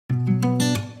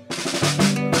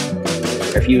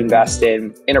if you invest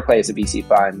in Interplay as a VC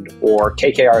fund or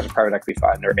KKR as a private equity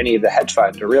fund or any of the hedge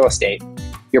funds or real estate,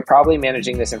 you're probably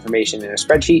managing this information in a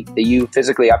spreadsheet that you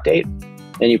physically update.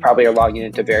 And you probably are logging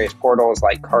into various portals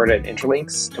like Carta and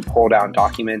Interlinks to pull down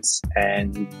documents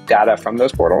and data from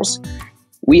those portals.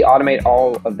 We automate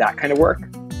all of that kind of work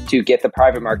to get the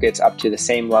private markets up to the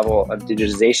same level of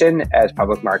digitization as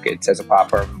public markets as a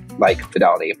platform like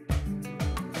Fidelity.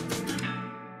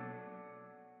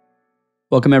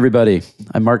 Welcome, everybody.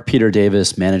 I'm Mark Peter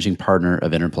Davis, managing partner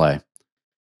of Interplay.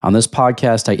 On this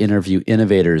podcast, I interview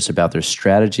innovators about their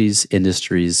strategies,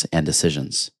 industries, and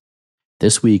decisions.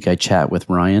 This week, I chat with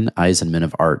Ryan Eisenman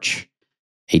of Arch,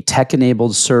 a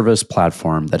tech-enabled service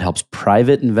platform that helps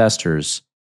private investors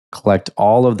collect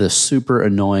all of the super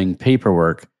annoying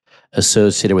paperwork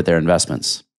associated with their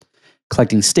investments.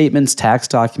 Collecting statements, tax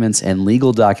documents, and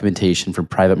legal documentation from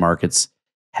private markets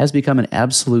has become an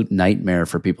absolute nightmare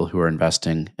for people who are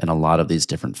investing in a lot of these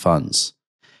different funds.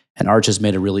 And Arch has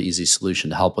made a really easy solution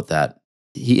to help with that.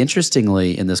 He,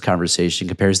 interestingly, in this conversation,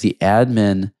 compares the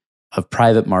admin of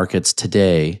private markets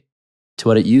today to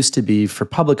what it used to be for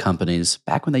public companies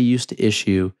back when they used to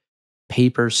issue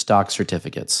paper stock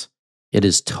certificates. It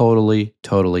is totally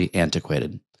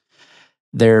antiquated.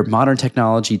 Their modern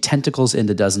technology tentacles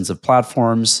into dozens of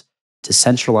platforms to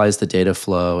centralize the data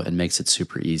flow and makes it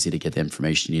super easy to get the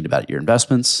information you need about your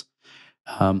investments.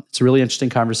 It's a really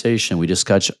interesting conversation. We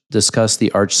discuss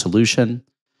the Arch solution,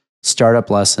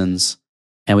 startup lessons,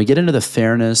 and we get into the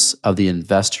fairness of the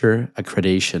investor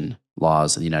accreditation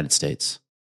laws in the United States.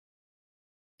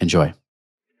 Enjoy.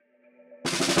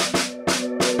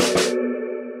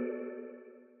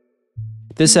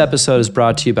 This episode is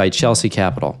brought to you by Chelsea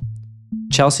Capital.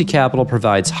 Chelsea Capital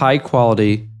provides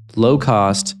high-quality,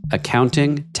 low-cost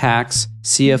accounting, tax,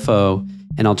 CFO,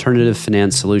 and alternative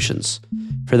finance solutions.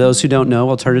 For those who don't know,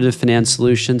 alternative finance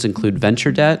solutions include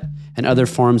venture debt and other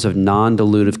forms of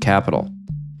non-dilutive capital.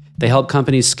 They help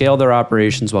companies scale their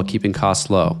operations while keeping costs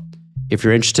low. If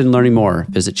you're interested in learning more,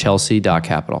 visit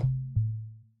chelsea.capital.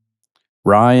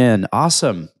 Ryan,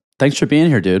 awesome. Thanks for being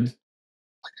here, dude.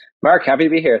 Mark, happy to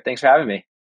be here. Thanks for having me.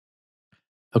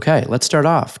 Okay, let's start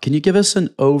off. Can you give us an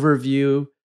overview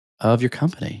of your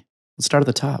company? Let's start at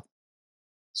the top.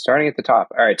 Starting at the top.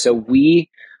 All right. So we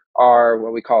are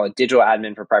what we call a digital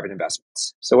admin for private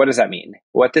investments. So what does that mean?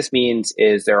 What this means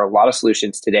is there are a lot of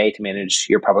solutions today to manage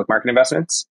your public market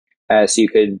investments. So you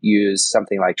could use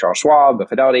something like Charles Schwab, a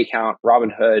Fidelity account,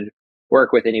 Robinhood,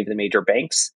 work with any of the major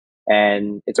banks.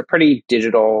 And it's a pretty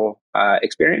digital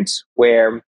experience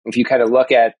where if you kind of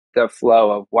look at the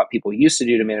flow of what people used to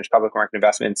do to manage public market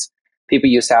investments, people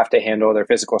used to have to handle their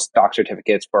physical stock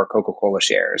certificates for Coca-Cola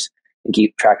shares and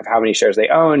keep track of how many shares they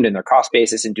owned and their cost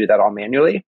basis and do that all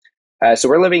manually. So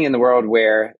we're living in the world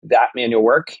where that manual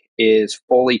work is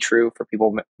fully true for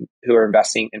people who are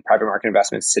investing in private market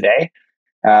investments today,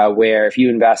 where if you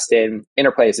invest in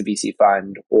Interplay as a VC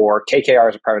fund or KKR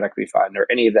as a private equity fund or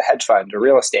any of the hedge funds or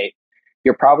real estate,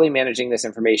 you're probably managing this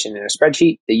information in a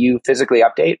spreadsheet that you physically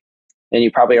update. And you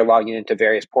probably are logging into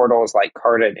various portals like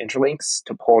Carta and Interlinks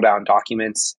to pull down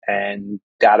documents and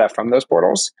data from those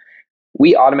portals.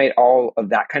 We automate all of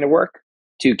that kind of work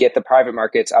to get the private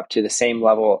markets up to the same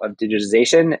level of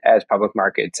digitization as public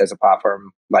markets as a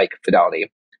platform like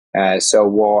Fidelity. So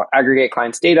we'll aggregate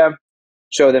clients' data,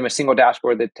 show them a single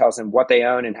dashboard that tells them what they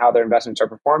own and how their investments are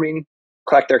performing,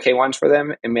 collect their K1s for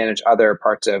them, and manage other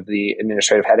parts of the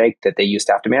administrative headache that they used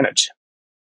to have to manage.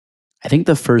 I think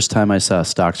the first time I saw a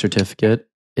stock certificate,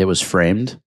 it was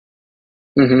framed,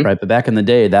 right? But back in the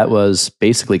day, that was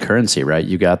basically currency, right?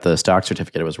 You got the stock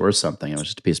certificate, it was worth something. It was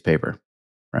just a piece of paper,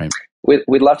 right?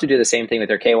 We'd love to do the same thing with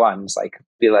their K1s,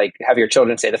 have your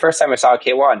children say, the first time I saw a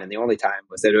K1 and the only time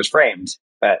was that it was framed.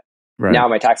 But now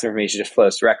my tax information just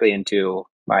flows directly into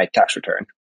my tax return.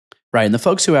 Right. And the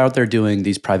folks who are out there doing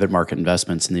these private market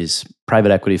investments in these private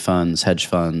equity funds, hedge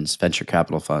funds, venture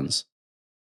capital funds,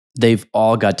 they've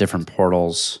all got different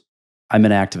portals. I'm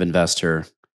an active investor.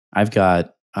 I've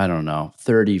got,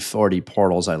 30, 40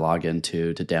 portals I log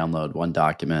into to download one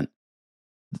document.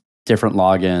 Different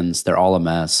logins. They're all a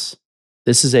mess.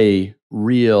 This is a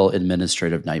real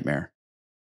administrative nightmare.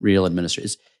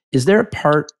 Is there a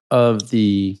part of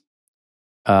the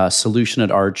solution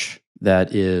at Arch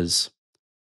that is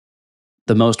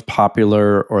the most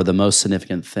popular or the most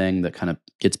significant thing that kind of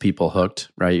gets people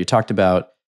hooked, right? You talked about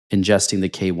ingesting the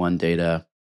K1 data,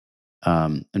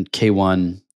 and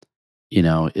K1,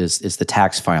 is the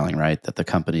tax filing, right? That the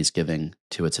company's giving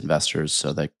to its investors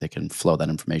so that they can flow that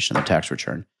information in the tax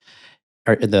return.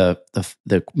 The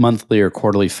monthly or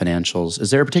quarterly financials,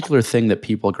 is there a particular thing that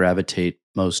people gravitate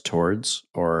most towards,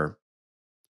 or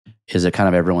Is it kind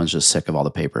of everyone's just sick of all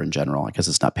the paper in general? I guess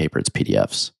it's not paper, it's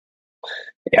PDFs.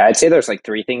 Yeah, I'd say there's like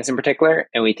three things in particular.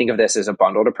 And we think of this as a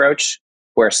bundled approach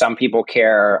where some people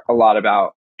care a lot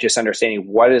about just understanding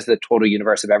what is the total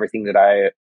universe of everything that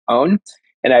I own.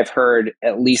 And I've heard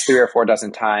at least 3 or 4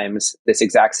 dozen times this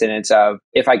exact sentence of,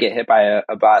 if I get hit by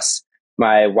a bus,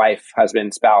 my wife,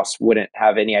 husband, spouse wouldn't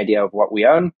have any idea of what we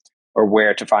own or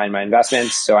where to find my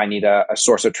investments. So I need a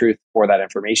source of truth for that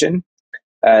information.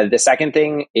 The second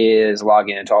thing is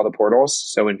logging into all the portals.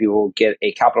 So when people get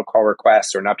a capital call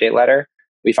request or an update letter,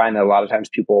 we find that a lot of times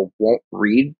people won't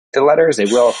read the letters. They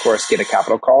will, of course, get a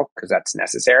capital call because that's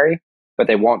necessary, but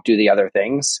they won't do the other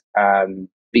things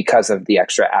because of the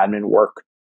extra admin work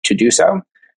to do so.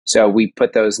 So we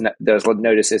put those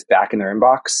notices back in their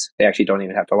inbox. They actually don't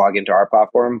even have to log into our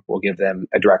platform. We'll give them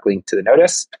a direct link to the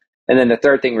notice. And then the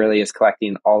third thing really is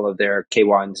collecting all of their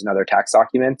K-1s and other tax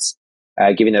documents,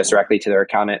 giving those directly to their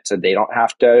accountant so they don't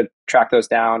have to track those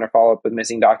down or follow up with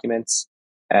missing documents.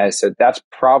 So that's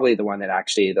probably the one that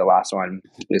actually, the last one,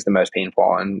 is the most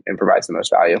painful and provides the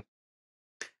most value.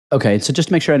 Okay, so just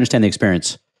to make sure I understand the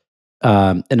experience,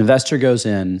 an investor goes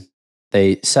in,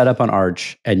 they set up on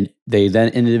Arch, and they then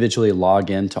individually log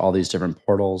into all these different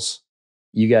portals.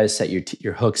 You guys set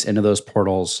your hooks into those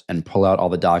portals and pull out all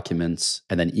the documents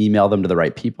and then email them to the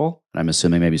right people. And I'm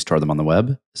assuming maybe store them on the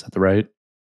web. Is that the right?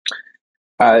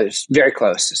 Very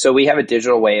close. So we have a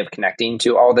digital way of connecting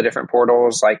to all the different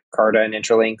portals like Carta and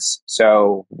Intralinks.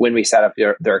 So when we set up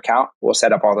their account, we'll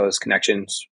set up all those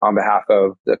connections on behalf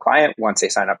of the client once they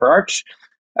sign up for Arch.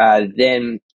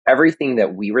 Then everything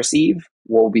that we receive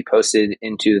will be posted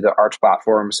into the Arch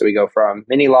platform. So we go from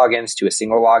many logins to a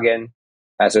single login.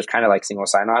 So it's kind of like single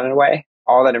sign-on in a way.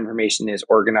 All that information is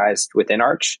organized within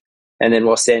Arch. And then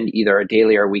we'll send either a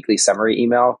daily or weekly summary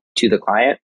email to the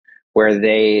client, where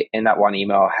they, in that one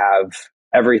email, have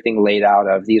everything laid out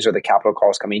of these are the capital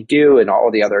calls coming due and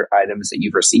all the other items that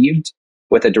you've received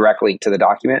with a direct link to the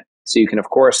document. So you can,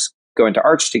 of course, go into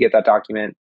Arch to get that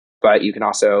document, but you can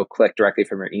also click directly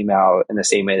from your email in the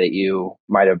same way that you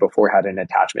might have before had an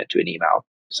attachment to an email.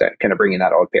 So kind of bringing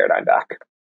that old paradigm back.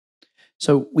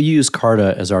 So we use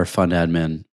Carta as our fund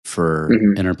admin for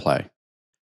Interplay.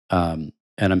 And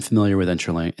I'm familiar with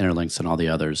Interlinks and all the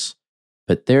others.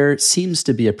 But there seems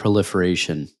to be a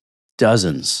proliferation,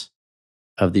 dozens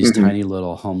of these tiny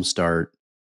little home start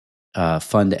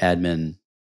fund admin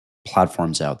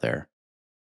platforms out there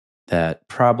that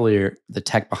probably the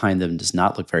tech behind them does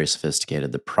not look very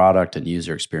sophisticated. The product and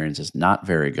user experience is not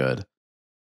very good.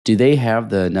 Do they have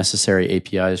the necessary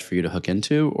APIs for you to hook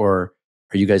into, or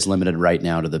are you guys limited right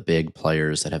now to the big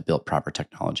players that have built proper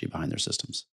technology behind their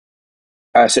systems?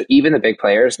 So even the big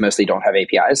players mostly don't have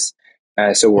APIs.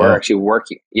 So we're actually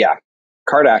working. Yeah.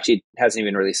 Carta actually hasn't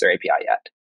even released their API yet.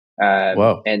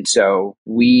 And so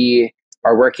we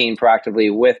are working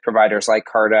proactively with providers like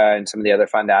Carta and some of the other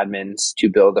fund admins to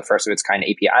build the first of its kind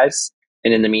APIs.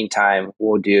 And in the meantime,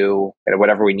 we'll do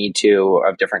whatever we need to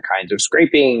of different kinds of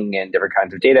scraping and different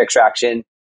kinds of data extraction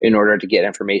in order to get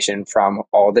information from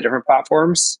all the different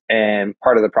platforms. And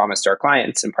part of the promise to our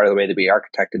clients and part of the way that we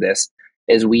architected this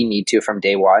is we need to, from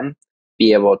day one,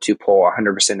 be able to pull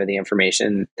 100% of the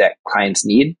information that clients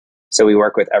need. So we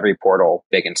work with every portal,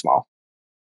 big and small.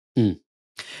 And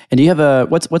do you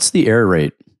have what's the error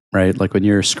rate, right? Like when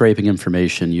you're scraping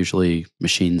information, usually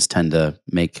machines tend to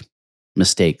make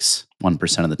mistakes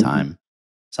 1% of the time,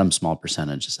 some small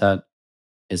percentage. Is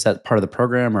that part of the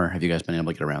program, or have you guys been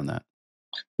able to get around that?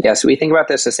 Yeah, so we think about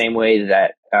this the same way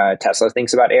that Tesla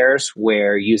thinks about errors,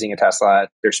 where using a Tesla,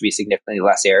 there should be significantly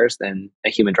less errors than a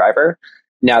human driver.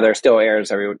 Now, there are still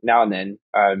errors every now and then,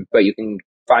 but you can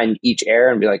find each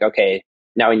error and be like, okay,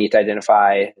 now we need to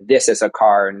identify this as a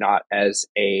car, not as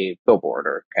a billboard,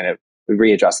 or kind of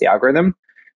readjust the algorithm.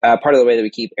 Part of the way that we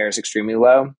keep errors extremely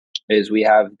low is we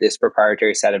have this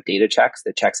proprietary set of data checks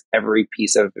that checks every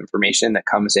piece of information that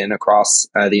comes in across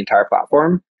the entire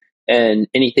platform. And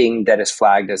anything that is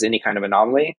flagged as any kind of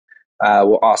anomaly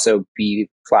will also be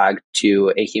flagged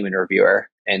to a human reviewer.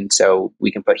 And so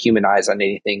we can put human eyes on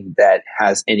anything that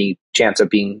has any chance of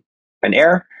being an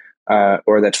error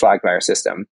or that's flagged by our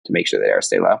system to make sure that errors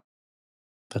stay low.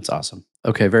 That's awesome.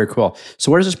 Okay, very cool.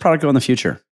 So where does this product go in the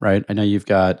future, right? I know you've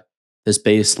got this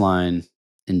baseline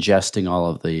ingesting all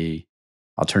of the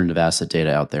alternative asset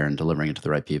data out there and delivering it to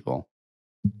the right people.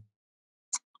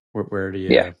 Where do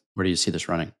you see this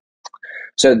running?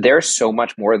 So there's so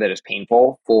much more that is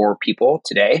painful for people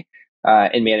today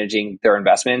in managing their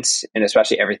investments, and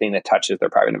especially everything that touches their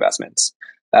private investments.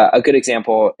 A good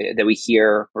example that we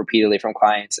hear repeatedly from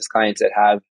clients is clients that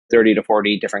have 30 to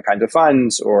 40 different kinds of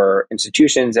funds, or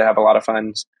institutions that have a lot of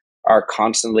funds. are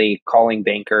constantly calling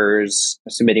bankers,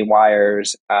 submitting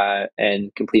wires,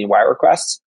 and completing wire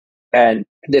requests. And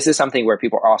this is something where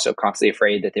people are also constantly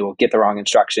afraid that they will get the wrong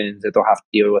instructions, that they'll have to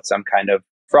deal with some kind of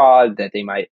fraud, that they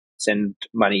might send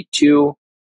money to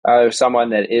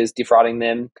someone that is defrauding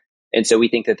them. And so we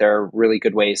think that there are really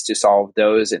good ways to solve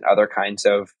those and other kinds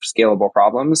of scalable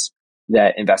problems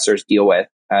that investors deal with.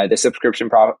 The subscription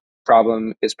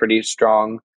problem is pretty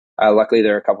strong. Luckily,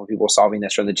 there are a couple of people solving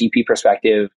this from the GP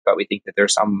perspective, but we think that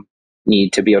there's some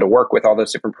need to be able to work with all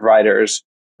those different providers.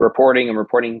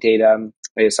 Reporting data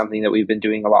is something that we've been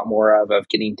doing a lot more of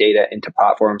getting data into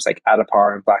platforms like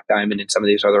Adapar and Black Diamond and some of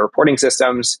these other reporting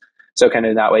systems. So kind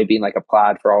of in that way, being like a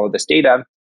plaid for all of this data.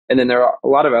 And then there are a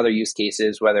lot of other use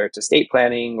cases, whether it's estate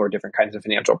planning or different kinds of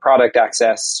financial product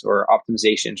access or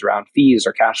optimizations around fees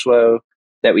or cash flow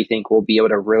that we think will be able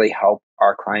to really help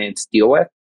our clients deal with.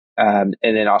 And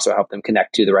then also help them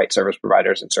connect to the right service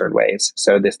providers in certain ways.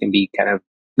 So this can be kind of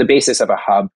the basis of a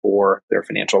hub for their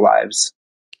financial lives.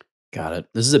 Got it.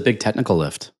 This is a big technical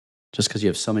lift, just because you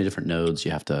have so many different nodes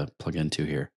you have to plug into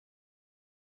here.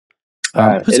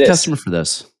 Who's a customer for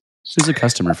this? Who's a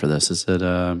customer for this? Is it,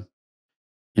 go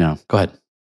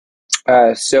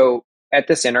ahead. So at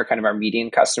the center, kind of our median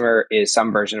customer is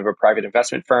some version of a private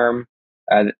investment firm.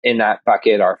 In that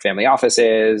bucket are family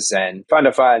offices and fund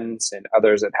of funds and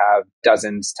others that have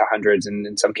dozens to hundreds and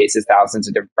in some cases thousands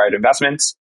of different private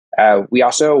investments. We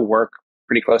also work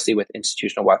pretty closely with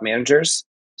institutional wealth managers.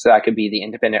 So that could be the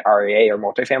independent RIA or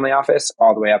multifamily office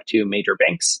all the way up to major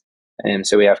banks. And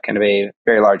so we have kind of a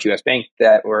very large US bank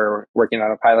that we're working on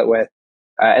a pilot with.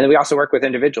 And then we also work with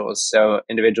individuals. So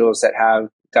individuals that have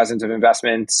dozens of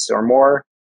investments or more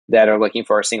that are looking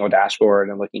for a single dashboard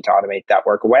and looking to automate that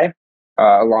work away,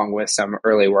 along with some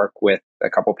early work with a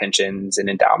couple pensions and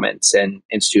endowments and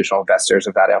institutional investors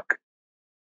of that ilk.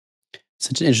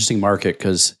 Such an interesting market,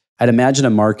 because I'd imagine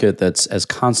a market that's as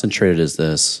concentrated as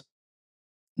this,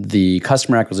 the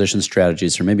customer acquisition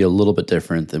strategies are maybe a little bit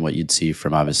different than what you'd see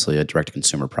from obviously a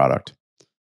direct-to-consumer product.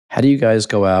 How do you guys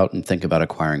go out and think about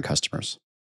acquiring customers?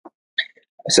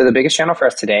 So the biggest channel for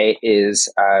us today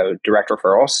is direct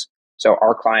referrals. So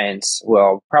our clients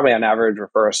will probably on average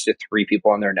refer us to 3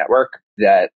 people in their network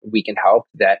that we can help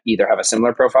that either have a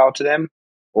similar profile to them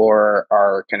or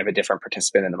are kind of a different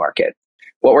participant in the market.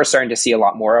 What we're starting to see a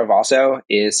lot more of also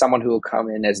is someone who will come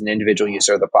in as an individual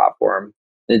user of the platform.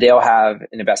 They'll have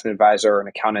an investment advisor or an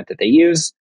accountant that they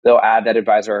use. They'll add that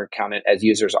advisor or accountant as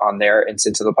users on their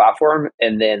instance of the platform.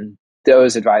 And then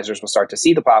those advisors will start to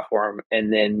see the platform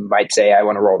and then might say, I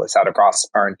want to roll this out across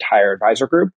our entire advisor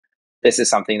group. This is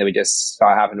something that we just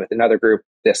saw happen with another group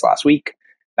this last week.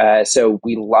 So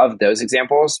we love those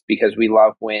examples because we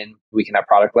love when we can have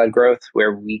product-led growth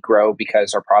where we grow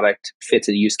because our product fits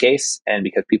a use case and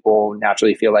because people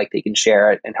naturally feel like they can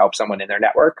share it and help someone in their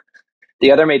network.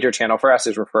 The other major channel for us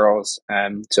is referrals.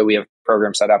 So we have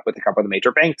programs set up with a couple of the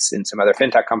major banks and some other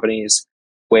fintech companies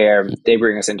where they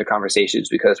bring us into conversations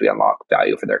because we unlock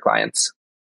value for their clients.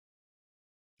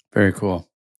 Very cool.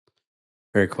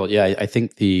 Very cool. Yeah, I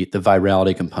think the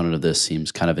virality component of this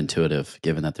seems kind of intuitive,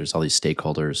 given that there's all these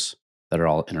stakeholders that are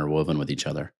all interwoven with each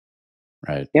other,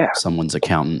 right? Yeah. Someone's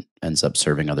accountant ends up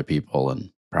serving other people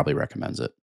and probably recommends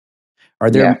it. Are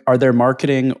there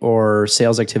marketing or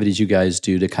sales activities you guys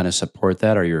do to kind of support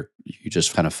that, or you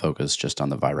just kind of focus just on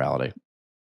the virality?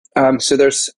 So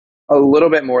there's a little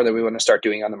bit more that we want to start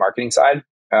doing on the marketing side.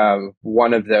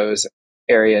 One of those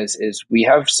areas is we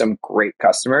have some great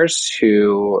customers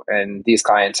and these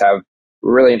clients have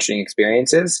really interesting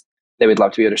experiences that we'd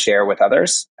love to be able to share with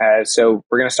others. So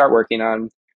we're going to start working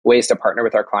on ways to partner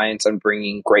with our clients on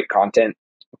bringing great content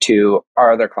to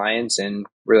our other clients and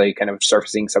really kind of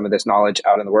surfacing some of this knowledge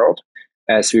out in the world.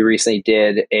 So we recently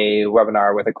did a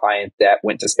webinar with a client that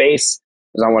went to space,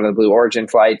 was on one of the Blue Origin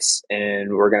flights, and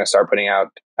we're going to start putting out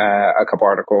a couple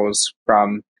articles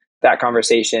from that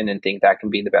conversation and think that can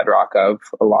be the bedrock of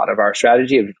a lot of our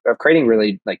strategy of creating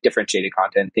really like differentiated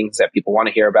content, things that people want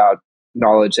to hear about,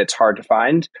 knowledge that's hard to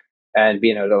find, and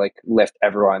being able to like lift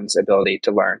everyone's ability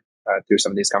to learn through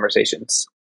some of these conversations.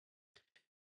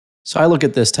 So I look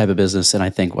at this type of business and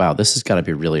I think, wow, this has got to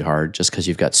be really hard just because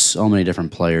you've got so many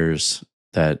different players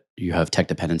that you have tech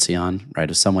dependency on,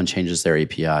 right? If someone changes their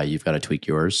API, you've got to tweak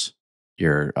your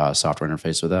software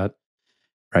interface with that,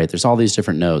 right? There's all these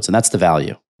different nodes and that's the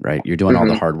value, right? You're doing all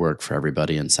the hard work for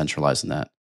everybody and centralizing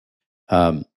that.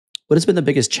 What has been the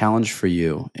biggest challenge for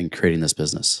you in creating this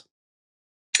business?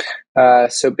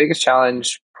 So biggest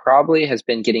challenge probably has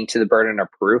been getting to the burden of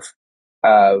proof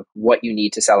of what you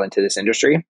need to sell into this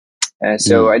industry. And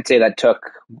so I'd say that took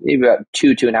maybe about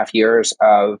 2.5 years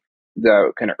of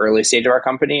the kind of early stage of our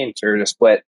company and sort of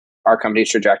split our company's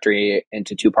trajectory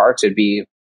into two parts. It'd be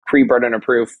pre-burden of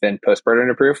proof and post-burden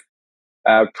of proof.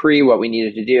 What we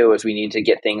needed to do is we needed to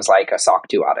get things like a SOC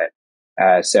 2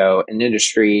 audit. So an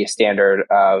industry standard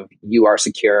of you are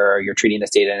secure, you're treating this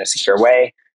data in a secure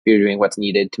way, you're doing what's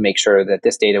needed to make sure that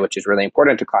this data, which is really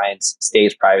important to clients,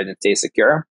 stays private and stays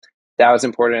secure. That was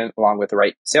important, along with the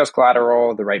right sales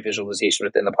collateral, the right visualization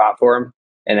within the platform.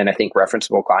 And then I think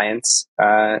referenceable clients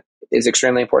is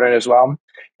extremely important as well.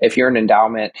 If you're an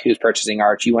endowment who's purchasing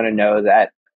Arch, you want to know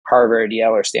that Harvard,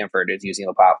 Yale, or Stanford is using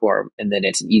the platform, and then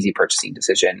it's an easy purchasing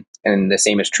decision. And the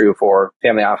same is true for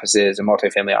family offices and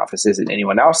multifamily offices and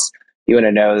anyone else. You want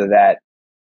to know that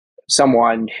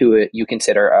someone who you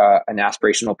consider an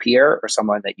aspirational peer or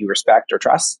someone that you respect or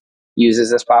trust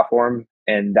uses this platform,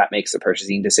 and that makes the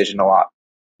purchasing decision a lot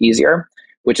easier,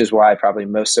 which is why probably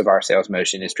most of our sales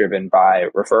motion is driven by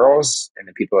referrals, and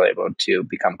then people are able to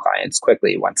become clients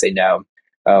quickly once they know,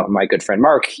 oh, my good friend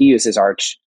Mark, he uses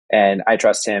Arch, and I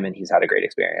trust him, and he's had a great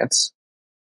experience.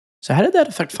 So how did that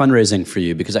affect fundraising for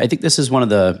you? Because I think this is one of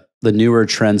the newer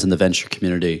trends in the venture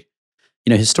community.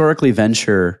 Historically,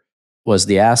 venture was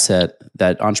the asset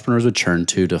that entrepreneurs would turn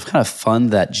to kind of fund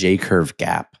that J-curve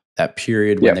gap, that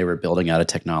period when they were building out a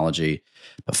technology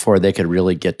before they could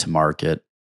really get to market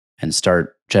and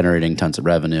start generating tons of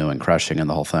revenue and crushing and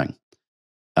the whole thing.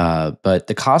 But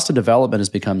the cost of development has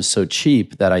become so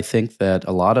cheap that I think that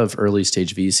a lot of early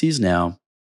stage VCs now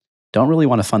don't really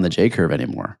want to fund the J-curve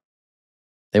anymore.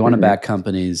 They want to back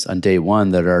companies on day one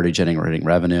that are already generating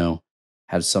revenue,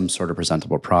 have some sort of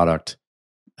presentable product.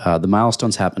 The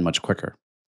milestones happen much quicker.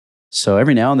 So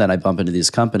every now and then I bump into these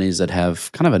companies that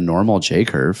have kind of a normal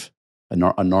J-curve,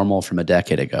 a normal from a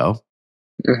decade ago.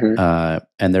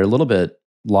 And they're a little bit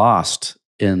lost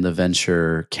in the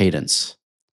venture cadence.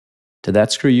 Did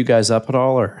that screw you guys up at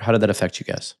all, or how did that affect you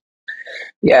guys?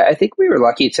 Yeah, I think we were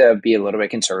lucky to be a little bit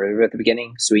conservative at the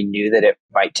beginning. So we knew that it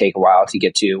might take a while to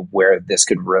get to where this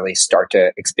could really start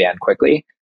to expand quickly.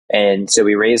 And so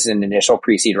we raised an initial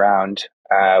pre-seed round.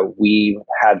 We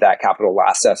had that capital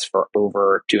last us for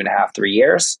over 2.5, 3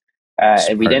 years.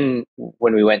 And we didn't,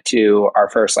 when we went to our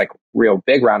first real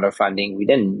big round of funding, we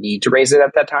didn't need to raise it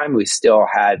at that time. We still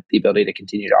had the ability to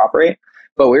continue to operate,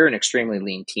 but we were an extremely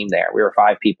lean team there. We were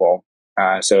 5 people.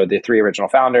 So the 3 original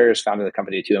founders founded the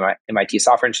company, 2 MIT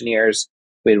software engineers.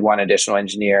 We had 1 additional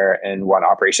engineer and 1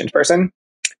 operations person.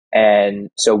 And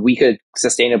so we could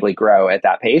sustainably grow at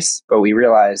that pace, but we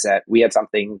realized that we had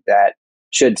something that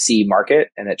should see market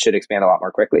and that should expand a lot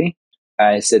more quickly.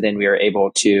 So then we were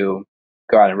able to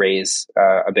go out and raise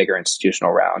a bigger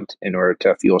institutional round in order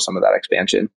to fuel some of that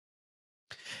expansion.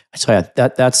 So yeah,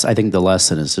 that's, I think the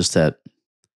lesson is just that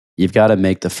you've got to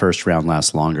make the first round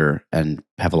last longer and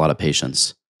have a lot of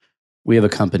patience. We have a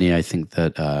company, I think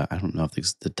that, I don't know if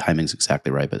the timing's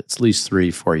exactly right, but it's at least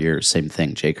 3-4 years, same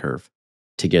thing, J-curve,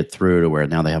 to get through to where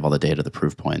now they have all the data, the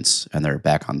proof points, and they're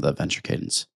back on the venture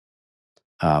cadence.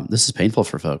 This is painful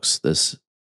for folks, this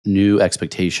new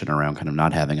expectation around kind of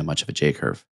not having a much of a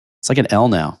J-curve. It's like an L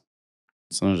now.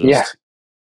 So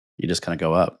you just kind of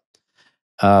go up.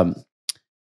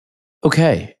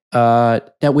 Okay. Now,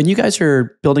 when you guys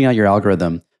are building out your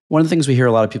algorithm, one of the things we hear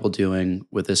a lot of people doing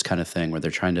with this kind of thing, where they're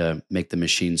trying to make the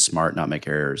machine smart, not make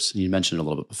errors, and you mentioned it a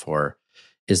little bit before,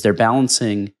 is they're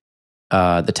balancing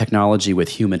the technology with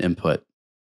human input.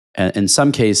 And in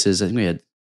some cases, I think we had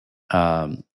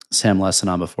Sam Lesson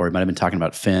on before. He might have been talking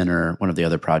about Finn or one of the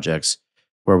other projects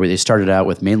where they started out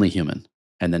with mainly human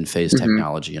and then phased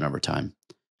technology in over time.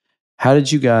 How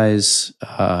did you guys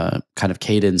kind of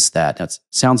cadence that? That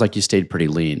sounds like you stayed pretty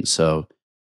lean. So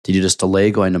did you just delay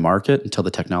going to market until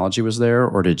the technology was there,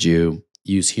 or did you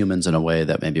use humans in a way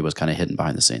that maybe was kind of hidden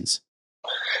behind the scenes?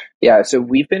 Yeah, so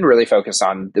we've been really focused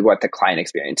on what the client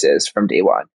experience is from day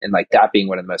one. And that being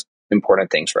one of the most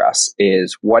important things for us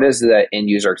is, what is the end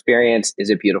user experience? Is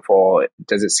it beautiful?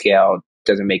 Does it scale?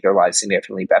 Does it make their lives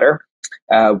significantly better?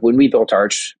 When we built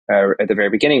Arch at the very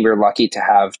beginning, we were lucky to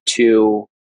have 2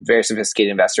 very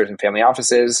sophisticated investors and family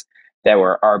offices that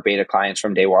were our beta clients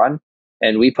from day one.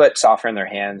 And we put software in their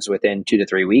hands within 2 to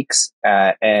 3 weeks.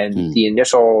 The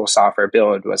initial software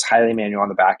build was highly manual on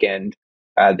the back end.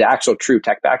 The actual true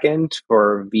tech backend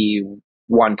for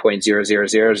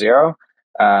V1.0000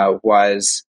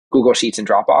 was Google Sheets and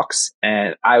Dropbox.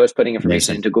 And I was putting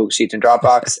information into Google Sheets and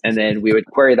Dropbox, and then we would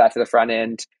query that to the front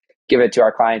end, give it to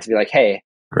our clients, and be like, hey,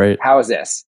 great, how is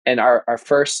this? And our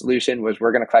first solution was,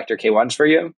 we're going to collect your K1s for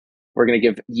you. We're going to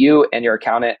give you and your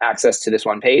accountant access to this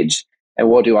one page, and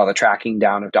we'll do all the tracking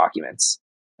down of documents.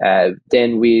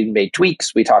 Then we made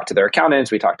tweaks. We talked to their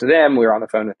accountants. We talked to them. We were on the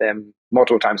phone with them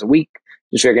multiple times a week,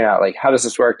 just figuring out how does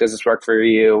this work? Does this work for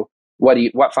you?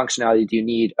 what functionality do you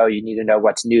need? Oh, you need to know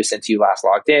what's new since you last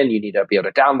logged in. You need to be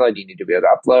able to download. You need to be able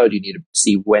to upload. You need to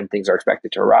see when things are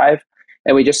expected to arrive.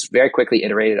 And we just very quickly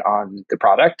iterated on the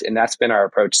product. And that's been our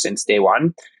approach since day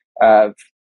one of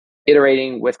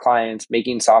iterating with clients,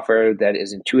 making software that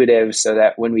is intuitive so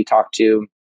that when we talk to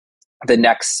the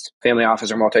next family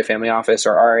office or multifamily office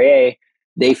or RIA,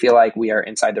 they feel like we are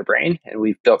inside their brain and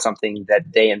we've built something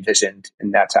that they envisioned.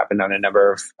 And that's happened on a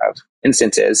number of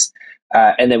instances.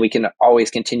 And then we can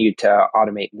always continue to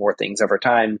automate more things over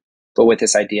time. But with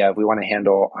this idea of we want to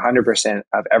handle 100%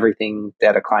 of everything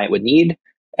that a client would need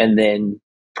and then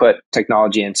put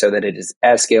technology in so that it is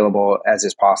as scalable as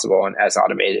is possible and as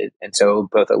automated. And so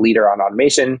both a leader on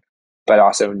automation, but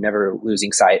also never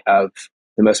losing sight of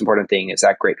the most important thing is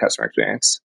that great customer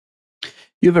experience.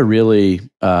 You have a really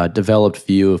developed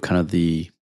view of kind of the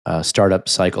startup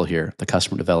cycle here, the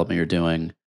customer development you're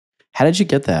doing. How did you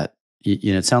get that?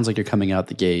 It sounds like you're coming out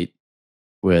the gate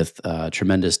with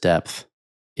tremendous depth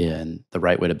in the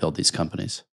right way to build these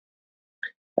companies.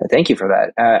 Thank you for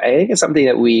that. I think it's something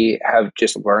that we have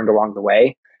just learned along the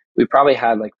way. We probably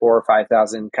had like 4,000 or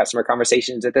 5,000 customer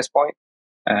conversations at this point,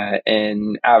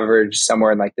 and average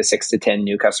somewhere in like the 6 to 10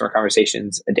 new customer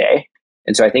conversations a day.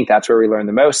 And so I think that's where we learn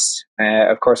the most.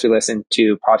 Of course, we listen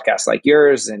to podcasts like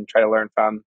yours and try to learn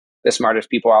from the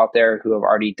smartest people out there who have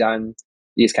already done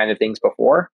these kind of things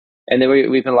before. And then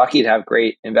we've been lucky to have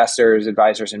great investors,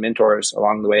 advisors, and mentors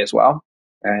along the way as well,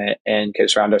 and can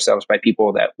surround ourselves by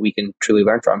people that we can truly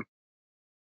learn from.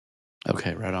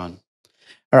 Okay, right on.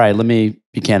 All right, let me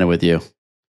be candid with you.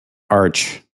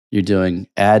 Arch, you're doing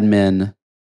admin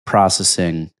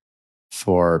processing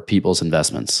for people's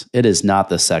investments. It is not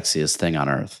the sexiest thing on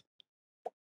earth.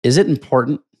 Is it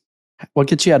important? What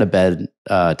gets you out of bed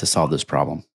to solve this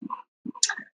problem?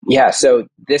 Yeah, so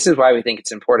this is why we think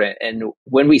it's important. And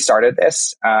when we started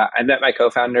this, I met my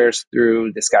co-founders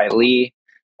through this guy, Lee.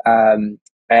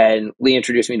 And Lee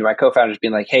introduced me to my co-founders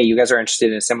being like, hey, you guys are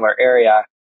interested in a similar area.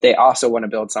 They also want to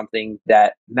build something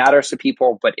that matters to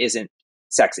people, but isn't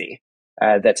sexy.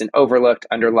 That's an overlooked,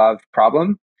 underloved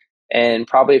problem. And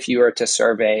probably if you were to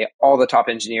survey all the top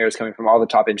engineers coming from all the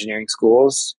top engineering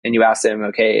schools, and you ask them,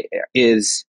 okay,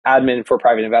 is admin for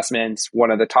private investments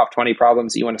one of the top 20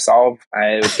 problems that you want to solve?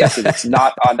 I would guess that it's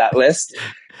not on that list.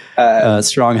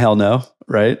 Strong hell no,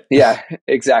 right? Yeah,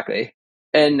 exactly.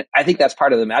 And I think that's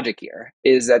part of the magic here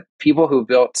is that people who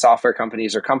built software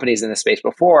companies or companies in this space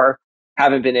before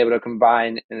haven't been able to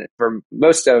combine in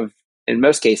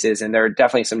most cases, and there are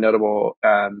definitely some notable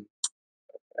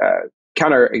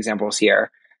counter examples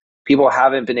here. People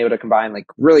haven't been able to combine like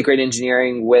really great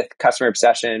engineering with customer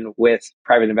obsession with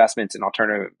private investments and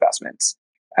alternative investments.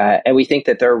 And we think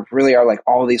that there really are like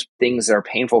all these things that are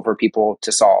painful for people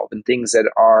to solve and things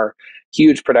that are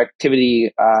huge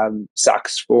productivity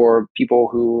sucks for people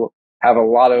who have a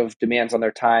lot of demands on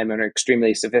their time and are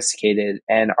extremely sophisticated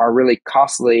and are really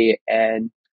costly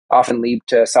and often lead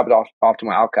to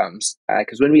suboptimal outcomes.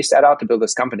 Because when we set out to build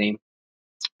this company,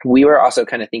 we were also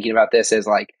kind of thinking about this as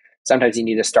like, sometimes you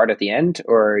need to start at the end,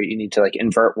 or you need to like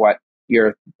invert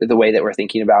the way that we're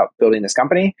thinking about building this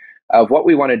company. What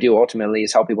we want to do ultimately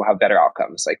is help people have better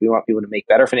outcomes. Like we want people to make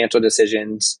better financial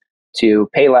decisions, to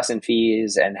pay less in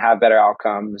fees and have better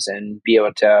outcomes and be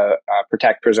able to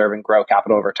protect, preserve, and grow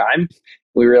capital over time.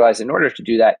 We realize in order to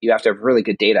do that, you have to have really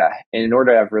good data. And in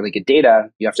order to have really good data,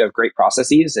 you have to have great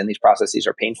processes, and these processes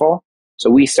are painful. So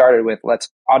we started with, let's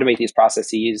automate these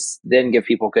processes, then give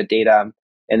people good data,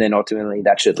 and then ultimately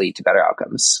that should lead to better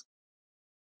outcomes.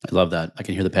 I love that. I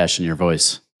can hear the passion in your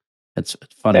voice. It's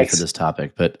funny Thanks. for this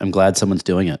topic, but I'm glad someone's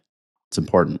doing it. It's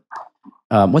important.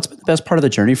 What's been the best part of the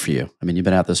journey for you? I mean, you've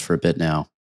been at this for a bit now.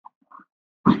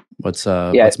 What's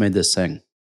made this sing?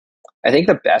 I think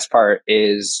the best part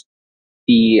is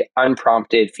the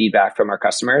unprompted feedback from our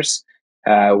customers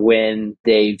when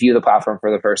they view the platform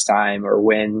for the first time, or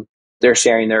when they're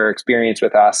sharing their experience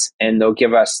with us, and they'll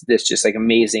give us this just like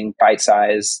amazing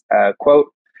bite-sized quote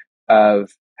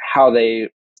of how they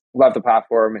love the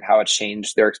platform and how it's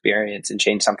changed their experience and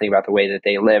changed something about the way that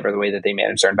they live or the way that they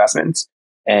manage their investments.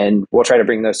 And we'll try to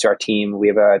bring those to our team. We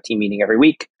have a team meeting every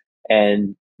week,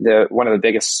 and one of the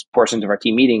biggest portions of our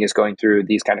team meeting is going through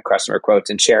these kind of customer quotes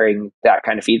and sharing that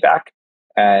kind of feedback.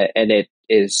 And it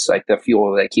is like the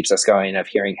fuel that keeps us going, of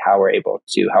hearing how we're able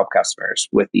to help customers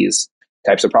with these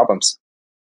types of problems.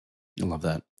 I love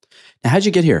that. Now, how'd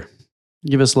you get here?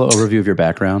 Give us a little overview of your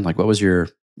background. Like, what was your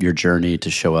journey to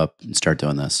show up and start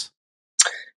doing this?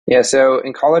 Yeah, so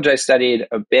in college, I studied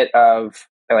a bit of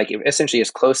like essentially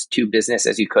as close to business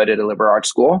as you could at a liberal arts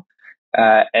school,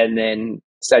 and then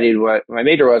studied what my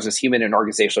major was human and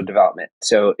organizational development.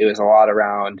 So it was a lot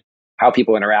around how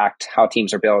people interact, how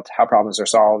teams are built, how problems are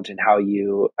solved, and how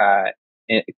you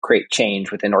create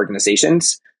change within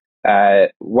organizations.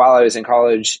 While I was in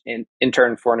college,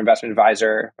 interned for an investment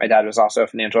advisor. My dad was also a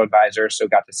financial advisor, so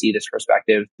got to see this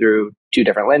perspective through two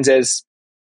different lenses.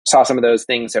 Saw some of those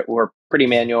things that were pretty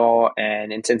manual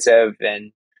and intensive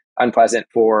and unpleasant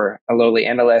for a lowly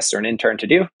analyst or an intern to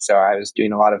do. So I was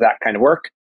doing a lot of that kind of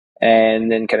work,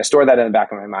 and then kind of stored that in the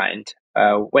back of my mind.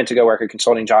 Went to go work a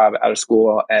consulting job out of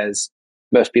school, as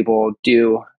most people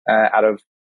do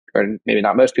or maybe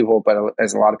not most people, but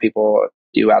as a lot of people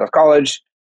do out of college.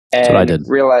 That's what I And did.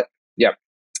 realized, yep.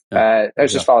 I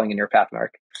was Yeah. just following in your path,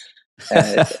 Mark.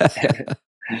 Uh,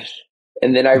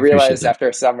 and then I Appreciate realized that. after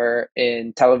a summer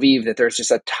in Tel Aviv that there's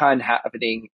just a ton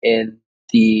happening in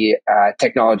the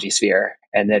technology sphere,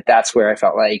 and that's where I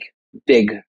felt like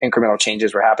big incremental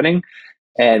changes were happening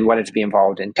and wanted to be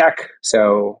involved in tech.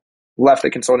 So left the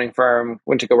consulting firm,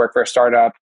 went to go work for a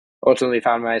startup, ultimately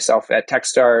found myself at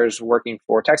Techstars, working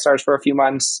for Techstars for a few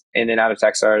months. And then out of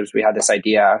Techstars, we had this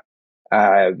idea,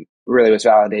 really was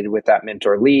validated with that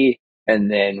mentor, Lee.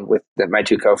 And then with my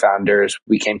two co-founders,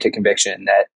 we came to conviction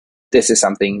that this is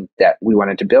something that we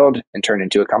wanted to build and turn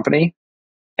into a company,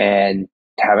 and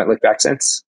haven't looked back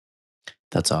since.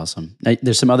 That's awesome. Now,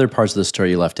 there's some other parts of the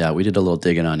story you left out. We did a little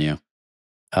digging on you.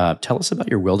 Tell us about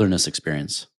your wilderness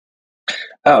experience.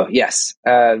 Oh, yes.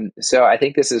 So I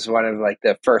think this is one of like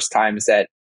the first times that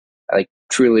I like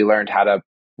truly learned how to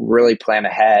really plan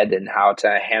ahead and how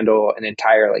to handle an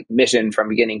entire like mission from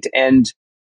beginning to end.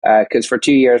 Because for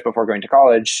 2 years before going to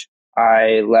college,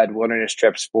 I led wilderness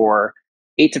trips for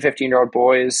 8 to 15-year-old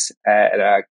boys at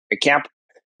a camp,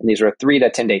 and these were 3 to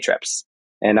 10 day trips.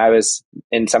 And I was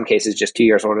in some cases just 2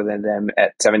 years older than them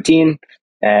at 17,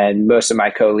 and most of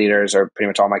my co-leaders, or pretty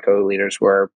much all my co-leaders,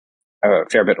 were a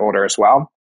fair bit older as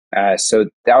well. So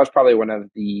that was probably one of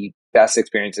the best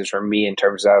experiences for me in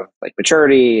terms of like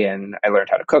maturity. And I learned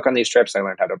how to cook on these trips. I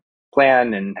learned how to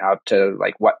plan and how to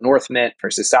like what north meant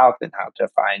versus south, and how to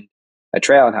find a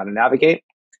trail and how to navigate,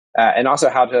 and also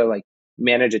how to like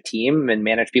manage a team and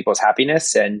manage people's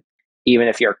happiness. And even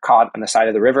if you're caught on the side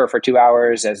of the river for 2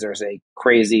 hours as there's a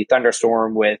crazy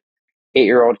thunderstorm with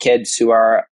 8-year-old kids who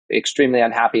are extremely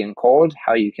unhappy and cold,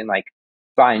 how you can like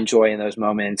find joy in those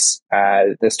moments,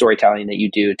 the storytelling that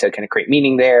you do to kind of create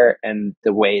meaning there, and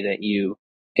the way that you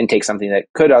can take something that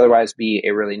could otherwise be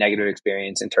a really negative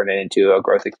experience and turn it into a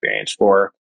growth experience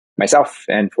for myself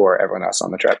and for everyone else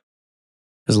on the trip.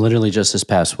 I was literally just this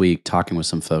past week talking with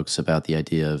some folks about the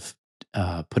idea of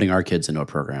putting our kids into a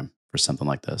program for something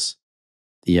like this.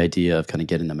 The idea of kind of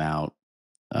getting them out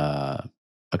a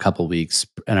couple weeks,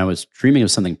 and I was dreaming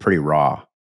of something pretty raw,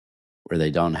 where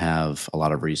they don't have a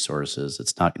lot of resources.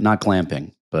 It's not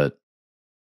glamping, but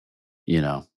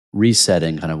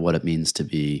resetting kind of what it means to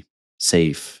be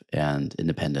safe and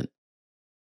independent.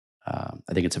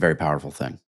 I think it's a very powerful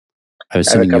thing. I was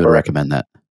I have a assuming you would couple of, recommend that.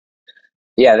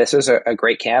 yeah, this was a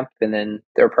great camp. And then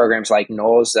there are programs like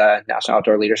Knowles, National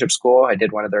Outdoor Leadership School. I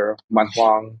did one of their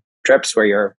month-long trips where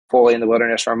you're fully in the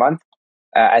wilderness for a month.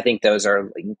 I think those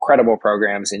are incredible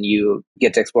programs, and you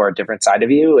get to explore a different side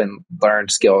of you and learn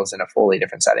skills in a fully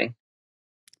different setting.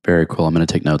 Very cool. I'm going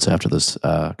to take notes after this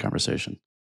conversation.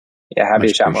 Yeah, happy to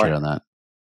Much chat appreciated more. on that.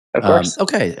 Of course.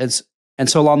 Okay. And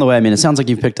so along the way, I mean, it sounds like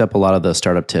you've picked up a lot of the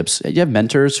startup tips. You have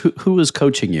mentors. Who was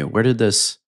coaching you?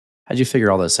 How'd you figure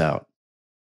all this out?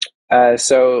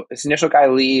 So this initial guy,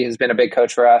 Lee, has been a big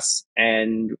coach for us,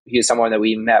 and he's someone that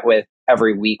we met with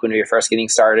every week when we were first getting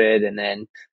started. And then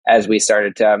as we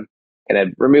started to kind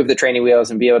of remove the training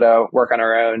wheels and be able to work on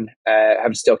our own,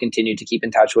 have still continued to keep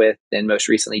in touch with, and most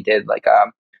recently did like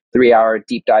a 3-hour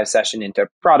deep dive session into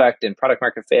product and product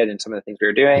market fit and some of the things we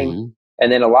were doing. Mm-hmm.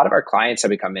 And then a lot of our clients have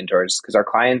become mentors, because our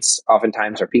clients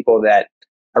oftentimes are people that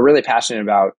are really passionate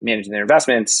about managing their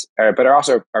investments, but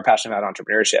are passionate about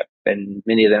entrepreneurship. And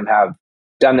many of them have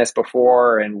done this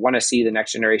before and want to see the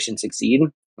next generation succeed.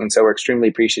 And so we're extremely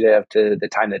appreciative to the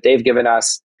time that they've given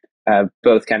us,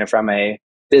 both kind of from a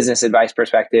business advice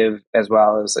perspective as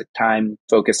well as like time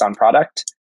focused on product.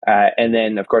 And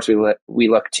then, of course, we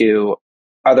look to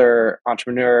other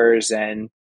entrepreneurs and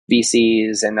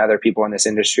VCs and other people in this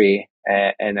industry.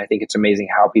 And I think it's amazing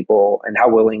how people and how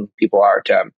willing people are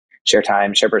to share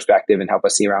time, share perspective, and help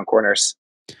us see around corners.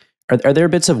 Are there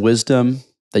bits of wisdom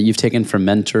that you've taken from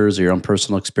mentors or your own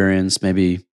personal experience?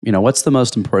 Maybe, what's the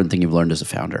most important thing you've learned as a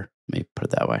founder? Maybe put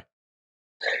it that way.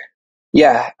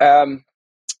 Yeah. I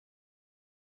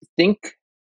think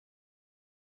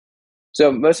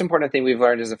so. Most important thing we've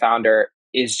learned as a founder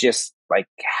is just like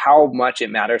how much it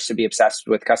matters to be obsessed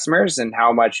with customers and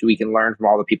how much we can learn from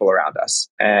all the people around us.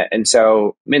 And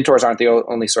so mentors aren't the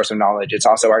only source of knowledge. It's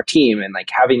also our team, and like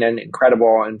having an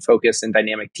incredible and focused and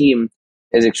dynamic team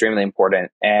is extremely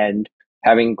important. And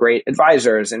having great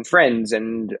advisors and friends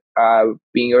and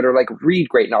being able to like read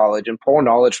great knowledge and pull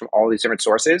knowledge from all these different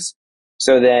sources.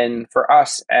 So then for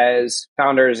us as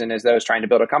founders and as those trying to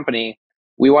build a company,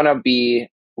 we want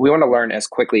to learn as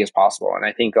quickly as possible. And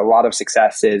I think a lot of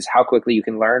success is how quickly you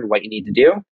can learn what you need to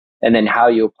do, and then how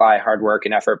you apply hard work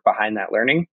and effort behind that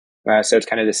learning. So it's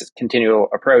kind of this continual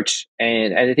approach.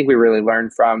 And I think we really learn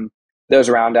from those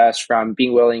around us, from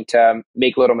being willing to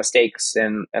make little mistakes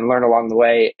and learn along the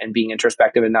way, and being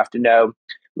introspective enough to know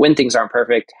when things aren't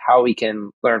perfect, how we can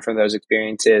learn from those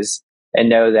experiences and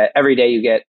know that every day you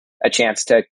get a chance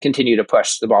to continue to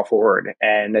push the ball forward.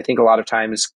 And I think a lot of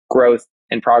times growth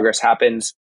and progress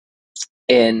happens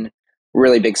in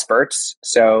really big spurts.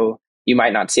 So you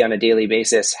might not see on a daily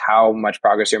basis how much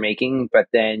progress you're making, but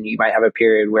then you might have a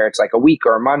period where it's like a week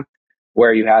or a month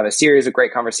where you have a series of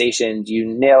great conversations, you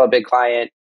nail a big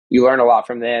client, you learn a lot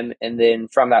from them. And then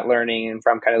from that learning and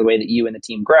from kind of the way that you and the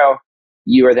team grow,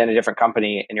 you are then a different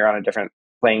company and you're on a different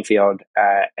playing field.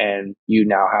 And you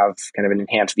now have kind of an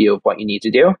enhanced view of what you need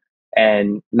to do,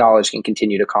 and knowledge can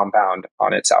continue to compound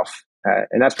on itself.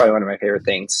 And that's probably one of my favorite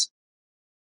things.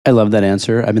 I love that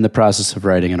answer. I'm in the process of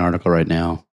writing an article right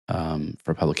now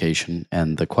for publication.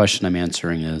 And the question I'm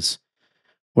answering is,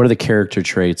 what are the character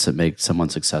traits that make someone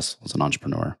successful as an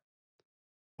entrepreneur?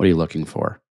 What are you looking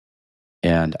for?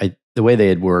 And the way they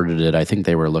had worded it, I think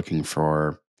they were looking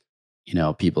for,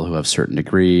 people who have certain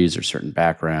degrees or certain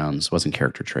backgrounds. It wasn't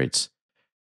character traits.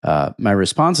 My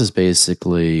response is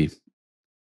basically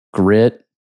grit,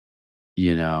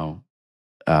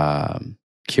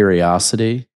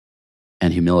 curiosity,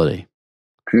 and humility.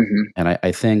 Mm-hmm. And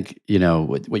I think,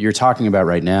 what you're talking about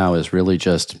right now is really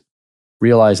just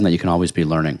realizing that you can always be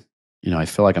learning. I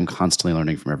feel like I'm constantly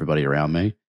learning from everybody around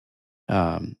me.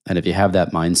 And if you have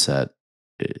that mindset,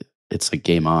 it's like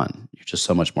game on. You're just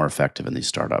so much more effective in these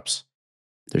startups.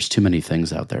 There's too many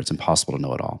things out there. It's impossible to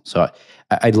know it all. So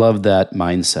I love that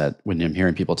mindset. When I'm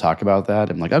hearing people talk about that,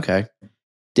 I'm like, okay,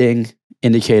 ding,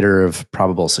 indicator of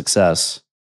probable success.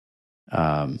 So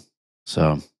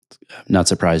I'm not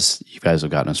surprised you guys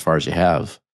have gotten as far as you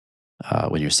have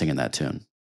when you're singing that tune.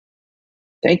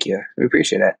 Thank you. We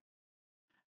appreciate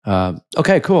it.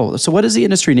 Okay, cool. So what does the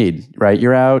industry need, right?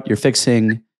 You're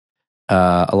fixing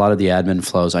a lot of the admin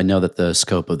flows. I know that the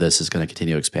scope of this is going to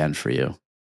continue to expand for you.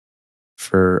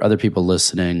 For other people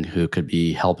listening who could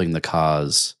be helping the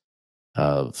cause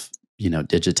of,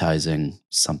 digitizing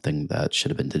something that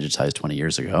should have been digitized 20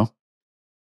 years ago,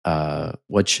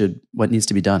 what needs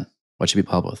to be done? What should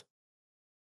people help with?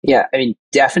 Yeah, I mean,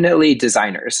 definitely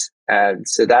designers.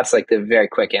 So that's like the very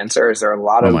quick answer. Is there are a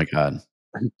lot of, oh my God,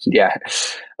 yeah,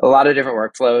 a lot of different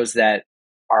workflows that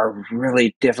are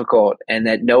really difficult and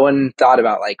that no one thought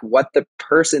about, like what the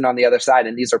person on the other side,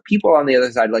 and these are people on the other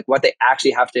side, like what they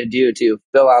actually have to do to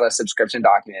fill out a subscription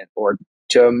document or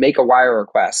to make a wire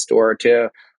request or to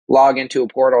log into a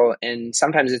portal. And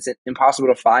sometimes it's impossible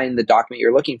to find the document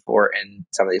you're looking for in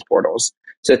some of these portals.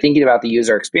 So thinking about the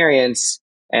user experience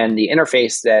and the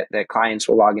interface that clients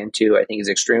will log into, I think is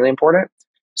extremely important.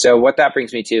 So what that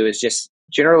brings me to is just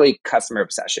generally customer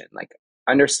obsession, like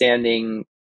understanding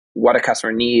what a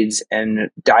customer needs and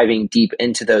diving deep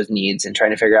into those needs and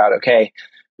trying to figure out, okay,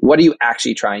 what are you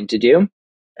actually trying to do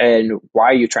and why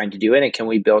are you trying to do it? And can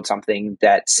we build something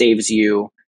that saves you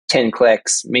 10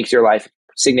 clicks, makes your life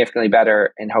significantly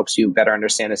better, and helps you better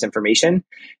understand this information?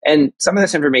 And some of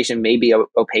this information may be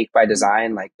opaque by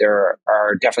design. Like there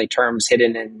are definitely terms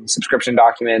hidden in subscription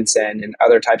documents and in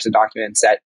other types of documents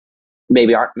that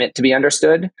maybe aren't meant to be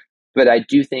understood. But I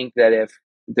do think that if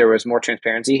there was more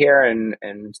transparency here and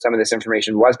some of this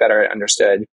information was better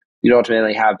understood, you'd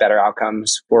ultimately have better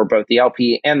outcomes for both the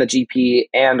LP and the GP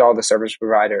and all the service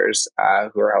providers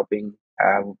who are helping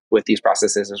with these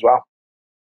processes as well.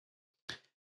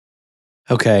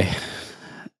 Okay.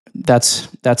 That's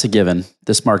a given.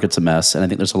 This market's a mess, and I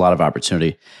think there's a lot of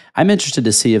opportunity. I'm interested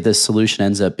to see if this solution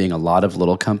ends up being a lot of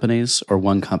little companies or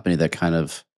one company that kind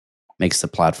of makes the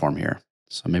platform here.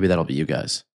 So maybe that'll be you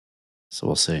guys. So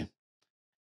we'll see.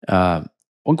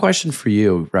 One question for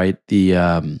you, right?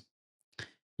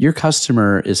 Your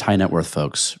customer is high net worth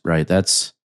folks, right?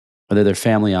 That's whether they're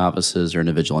family offices or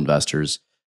individual investors.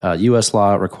 U.S.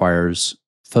 law requires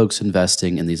folks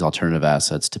investing in these alternative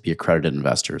assets to be accredited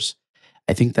investors.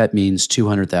 I think that means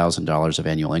 $200,000 of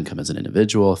annual income as an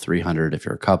individual, $300,000 if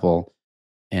you're a couple,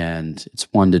 and it's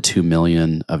 $1 to $2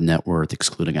 million of net worth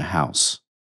excluding a house.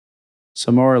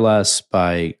 So more or less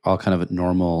by all kind of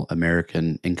normal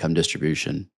American income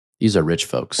distribution, these are rich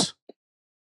folks.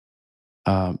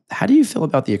 How do you feel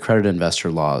about the accredited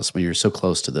investor laws when you're so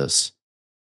close to this?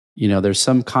 There's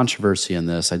some controversy in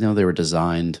this. I know they were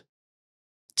designed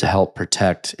to help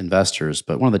protect investors,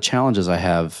 but one of the challenges I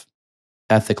have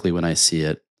ethically when I see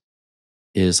it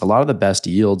is a lot of the best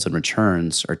yields and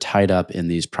returns are tied up in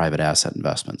these private asset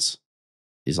investments,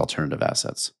 these alternative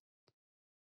assets.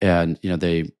 And,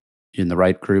 they, in the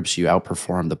right groups, you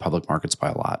outperform the public markets by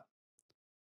a lot,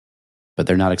 but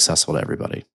they're not accessible to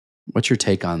everybody. What's your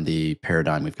take on the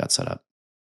paradigm we've got set up?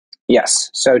 Yes.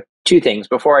 So two things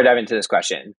before I dive into this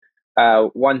question.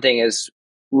 One thing is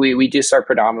we do serve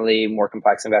predominantly more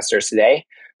complex investors today,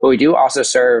 but we do also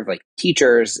serve like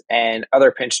teachers and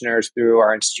other pensioners through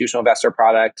our institutional investor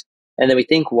product. And then we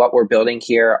think what we're building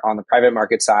here on the private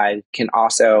market side can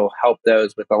also help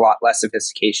those with a lot less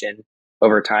sophistication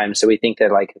over time. So we think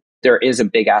that like there is a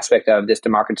big aspect of this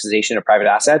democratization of private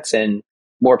assets and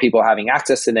more people having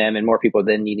access to them and more people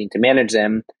then needing to manage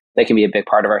them. That can be a big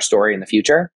part of our story in the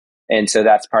future. And so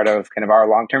that's part of kind of our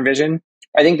long-term vision.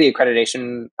 I think the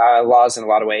accreditation laws in a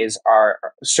lot of ways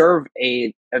serve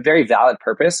a very valid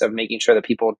purpose of making sure that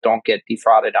people don't get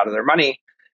defrauded out of their money.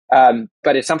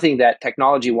 But it's something that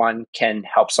technology, one, can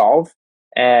help solve.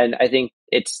 And I think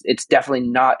it's definitely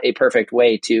not a perfect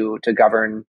way to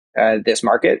govern this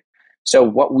market. So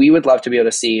what we would love to be able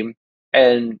to see,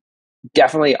 and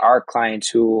definitely our clients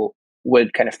who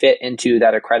would kind of fit into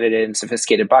that accredited and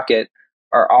sophisticated bucket,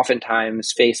 are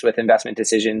oftentimes faced with investment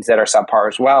decisions that are subpar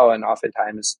as well, and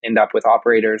oftentimes end up with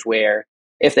operators where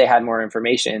if they had more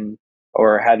information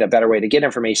or had a better way to get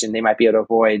information, they might be able to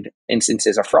avoid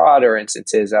instances of fraud or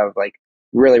instances of like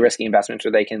really risky investments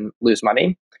where they can lose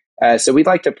money. So we'd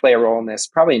like to play a role in this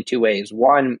probably in two ways.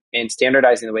 One, in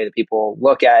standardizing the way that people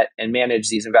look at and manage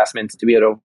these investments to be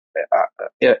able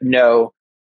to know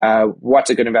what's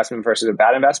a good investment versus a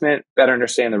bad investment, better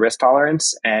understand the risk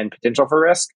tolerance and potential for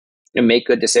risk, and make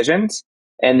good decisions.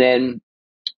 And then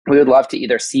we would love to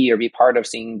either see or be part of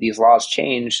seeing these laws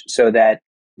change so that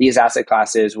these asset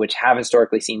classes, which have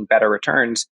historically seen better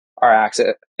returns, are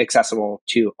accessible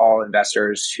to all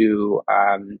investors who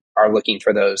are looking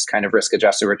for those kind of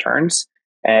risk-adjusted returns.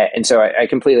 And so I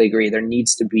completely agree. There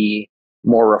needs to be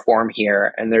more reform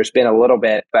here. And there's been a little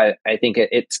bit, but I think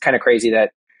it's kind of crazy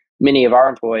that many of our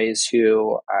employees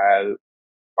who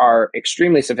are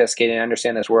extremely sophisticated and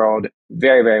understand this world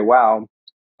very, very well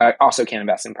also can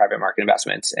invest in private market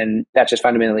investments. And that just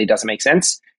fundamentally doesn't make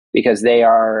sense because they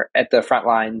are at the front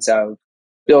lines of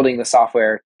building the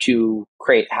software to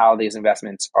create how these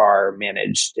investments are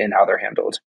managed and how they're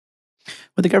handled.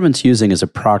 What the government's using is a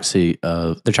proxy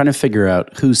of, they're trying to figure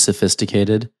out who's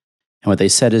sophisticated. And what they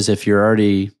said is if you're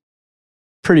already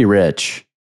pretty rich,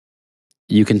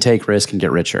 you can take risk and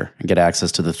get richer and get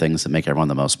access to the things that make everyone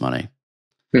the most money.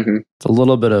 Mm-hmm. It's a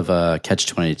little bit of a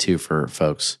catch-22 for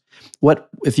folks. What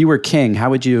if you were king? How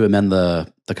would you amend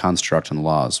the construct and the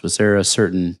laws? Was there a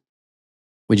certain?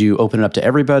 Would you open it up to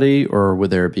everybody, or would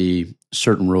there be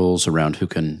certain rules around who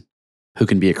can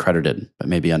be accredited, but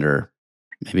maybe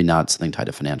not something tied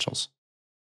to financials?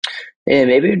 And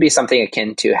maybe it'd be something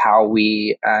akin to how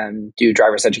we do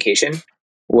driver's education,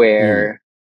 where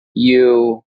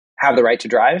you have the right to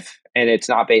drive and it's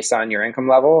not based on your income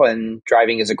level, and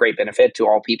driving is a great benefit to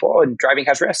all people, and driving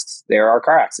has risks. There are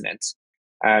car accidents.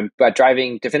 But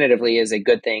driving definitively is a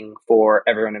good thing for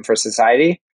everyone and for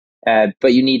society.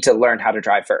 But you need to learn how to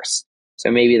drive first. So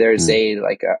maybe there's a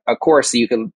course that you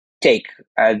can take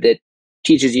that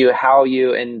teaches you how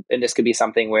you, and this could be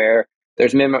something where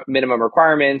there's minimum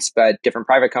requirements, but different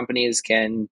private companies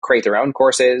can create their own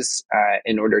courses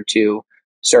in order to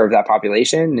serve that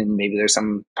population. And maybe there's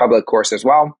some public course as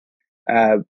well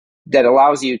that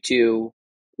allows you to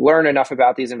learn enough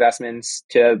about these investments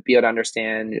to be able to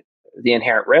understand the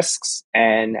inherent risks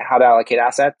and how to allocate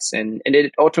assets. And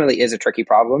it ultimately is a tricky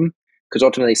problem because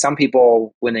ultimately some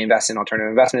people, when they invest in alternative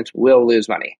investments, will lose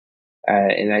money.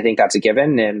 And I think that's a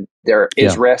given. And there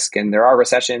is risk, and there are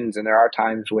recessions, and there are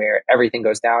times where everything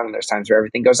goes down, and there's times where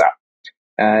everything goes up.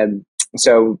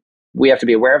 So we have to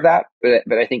be aware of that.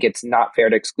 But I think it's not fair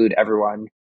to exclude everyone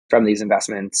from these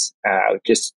investments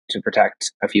just to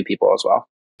protect a few people as well.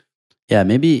 Yeah,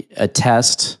 maybe a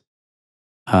test.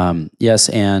 Yes,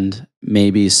 and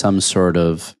maybe some sort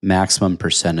of maximum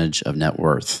percentage of net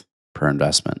worth per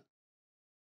investment.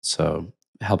 So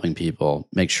helping people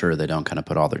make sure they don't kind of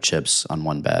put all their chips on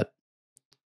one bet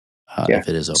if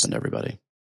it is open to everybody.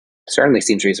 Certainly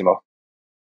seems reasonable.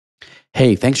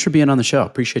 Hey, thanks for being on the show.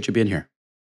 Appreciate you being here.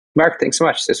 Mark, thanks so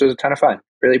much. This was a ton of fun.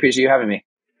 Really appreciate you having me.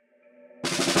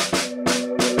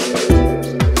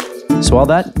 So while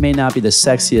that may not be the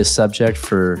sexiest subject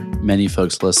for many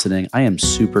folks listening, I am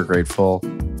super grateful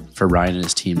for Ryan and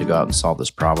his team to go out and solve this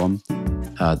problem.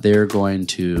 They're going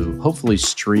to hopefully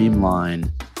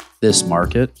streamline this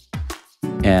market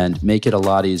and make it a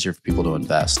lot easier for people to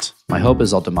invest. My hope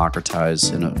is I'll democratize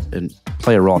and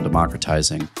play a role in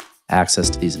democratizing access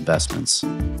to these investments,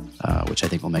 which I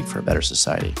think will make for a better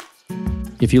society.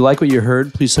 If you like what you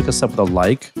heard, please hook us up with a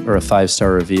like or a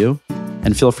 5-star review,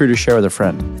 and feel free to share with a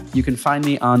friend. You can find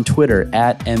me on Twitter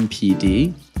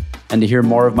 @MPD, and to hear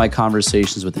more of my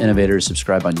conversations with innovators,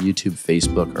 subscribe on YouTube,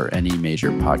 Facebook, or any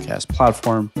major podcast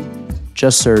platform.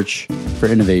 Just search for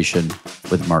Innovation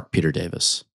with Mark Peter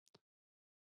Davis.